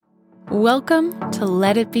Welcome to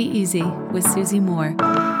Let It Be Easy with Susie Moore.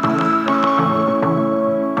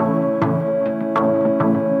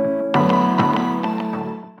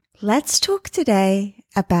 Let's talk today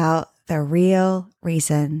about the real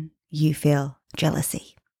reason you feel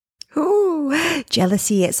jealousy. Ooh,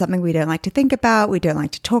 jealousy is something we don't like to think about, we don't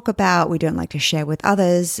like to talk about, we don't like to share with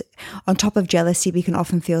others. On top of jealousy, we can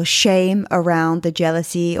often feel shame around the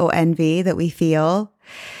jealousy or envy that we feel.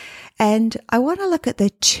 And I want to look at the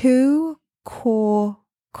two core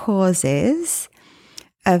causes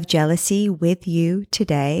of jealousy with you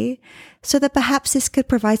today so that perhaps this could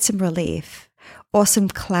provide some relief or some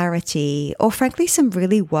clarity or frankly some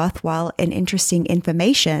really worthwhile and interesting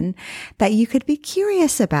information that you could be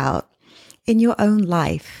curious about in your own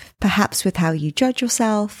life, perhaps with how you judge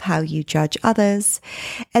yourself, how you judge others,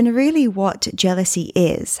 and really what jealousy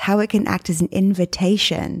is, how it can act as an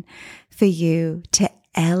invitation for you to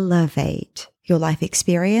elevate your life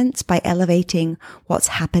experience by elevating what's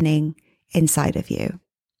happening inside of you.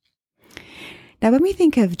 Now, when we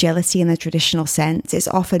think of jealousy in the traditional sense, it's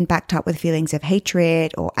often backed up with feelings of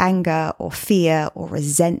hatred or anger or fear or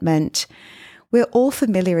resentment. We're all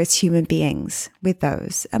familiar as human beings with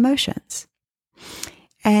those emotions.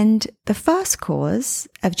 And the first cause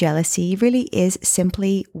of jealousy really is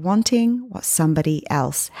simply wanting what somebody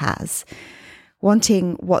else has.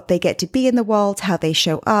 Wanting what they get to be in the world, how they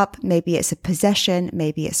show up. Maybe it's a possession,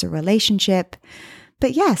 maybe it's a relationship.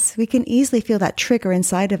 But yes, we can easily feel that trigger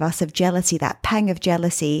inside of us of jealousy, that pang of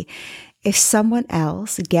jealousy, if someone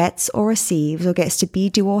else gets or receives or gets to be,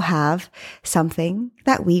 do, or have something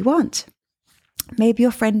that we want. Maybe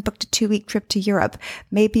your friend booked a 2-week trip to Europe.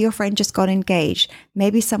 Maybe your friend just got engaged.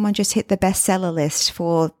 Maybe someone just hit the bestseller list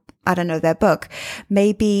for their book.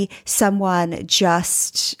 Maybe someone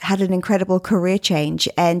just had an incredible career change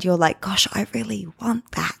and you're like, gosh, I really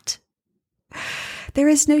want that. There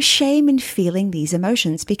is no shame in feeling these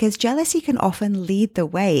emotions because jealousy can often lead the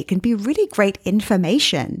way. It can be really great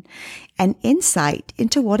information and insight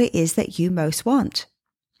into what it is that you most want.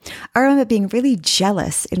 I remember being really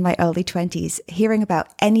jealous in my early 20s, hearing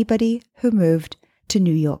about anybody who moved to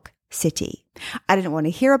New York City. I didn't want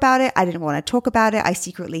to hear about it. I didn't want to talk about it. I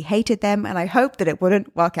secretly hated them and I hoped that it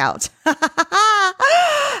wouldn't work out.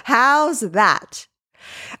 How's that?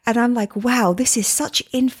 And I'm like, wow, this is such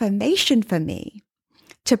information for me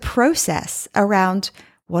to process around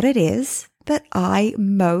what it is that I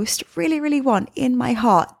most really want in my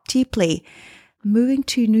heart deeply. Moving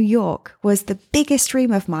to New York was the biggest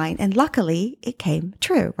dream of mine. And luckily it came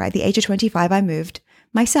true, right? At the age of 25, I moved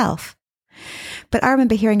myself. But I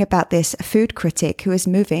remember hearing about this food critic who was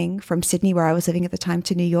moving from Sydney, where I was living at the time,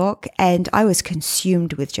 to New York, and I was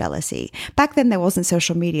consumed with jealousy. Back then, there wasn't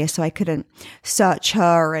social media, so I couldn't search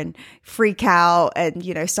her and freak out and,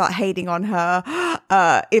 start hating on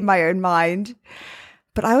her in my own mind.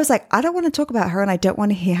 But I was like, I don't want to talk about her and I don't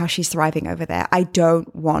want to hear how she's thriving over there. I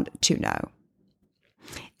don't want to know.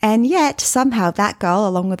 And yet, somehow, that girl,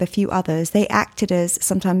 along with a few others, they acted as,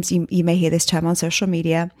 sometimes you may hear this term on social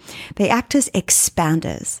media, they act as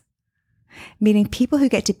expanders, meaning people who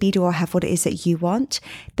get to be, do, or have what it is that you want,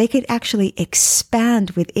 they could actually expand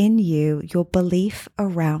within you your belief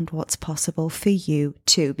around what's possible for you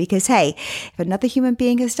too. Because, hey, if another human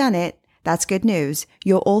being has done it, that's good news.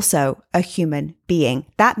 You're also a human being.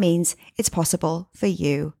 That means it's possible for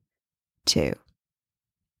you too.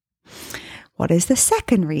 What is the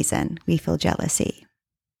second reason we feel jealousy?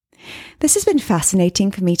 This has been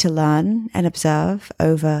fascinating for me to learn and observe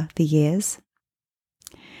over the years.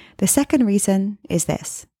 The second reason is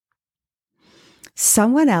this.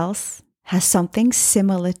 Someone else has something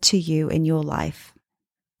similar to you in your life.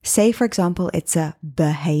 Say, for example, it's a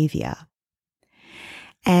behavior.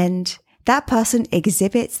 And that person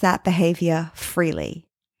exhibits that behavior freely.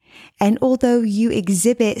 And although you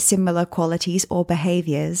exhibit similar qualities or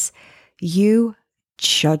behaviors, you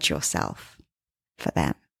judge yourself for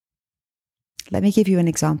them. Let me give you an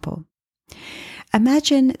example.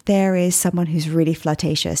 Imagine there is someone who's really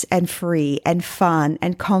flirtatious and free and fun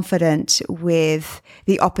and confident with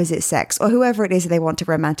the opposite sex or whoever it is they want to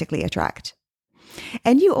romantically attract.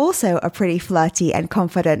 And you also are pretty flirty and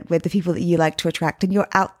confident with the people that you like to attract, and you're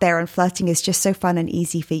out there and flirting is just so fun and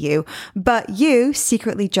easy for you. But you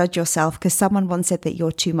secretly judge yourself because someone once said that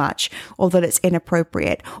you're too much or that it's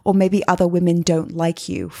inappropriate, or maybe other women don't like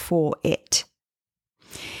you for it.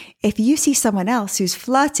 If you see someone else who's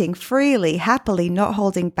flirting freely, happily, not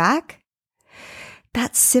holding back,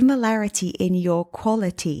 that similarity in your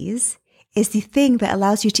qualities is the thing that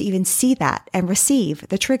allows you to even see that and receive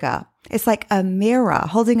the trigger. It's like a mirror,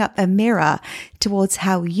 holding up a mirror towards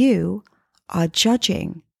how you are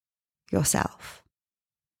judging yourself.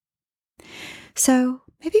 So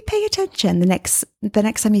maybe pay attention the next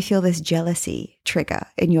time you feel this jealousy trigger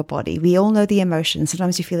in your body. We all know the emotion.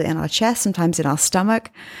 Sometimes we feel it in our chest, sometimes in our stomach.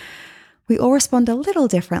 We all respond a little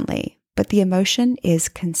differently, but the emotion is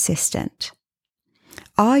consistent.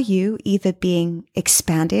 Are you either being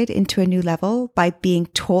expanded into a new level by being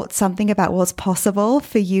taught something about what's possible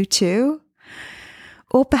for you too?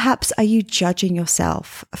 Or perhaps are you judging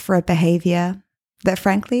yourself for a behavior that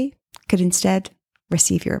frankly could instead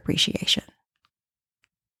receive your appreciation?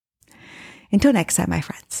 Until next time, my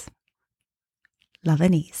friends, love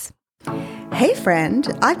and ease. Hey friend,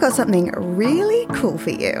 I've got something really cool for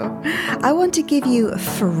you. I want to give you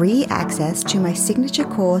free access to my signature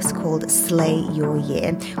course called Slay Your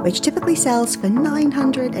Year, which typically sells for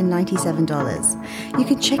 $997. You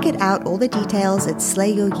can check it out, all the details at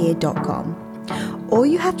slayyouryear.com. All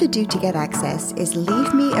you have to do to get access is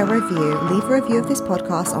leave a review of this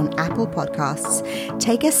podcast on Apple Podcasts,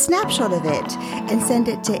 take a snapshot of it, and send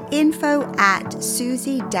it to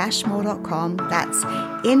info@susie-moore.com. That's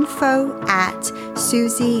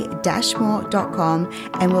info@susie-moore.com,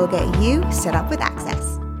 and we'll get you set up with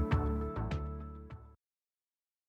access.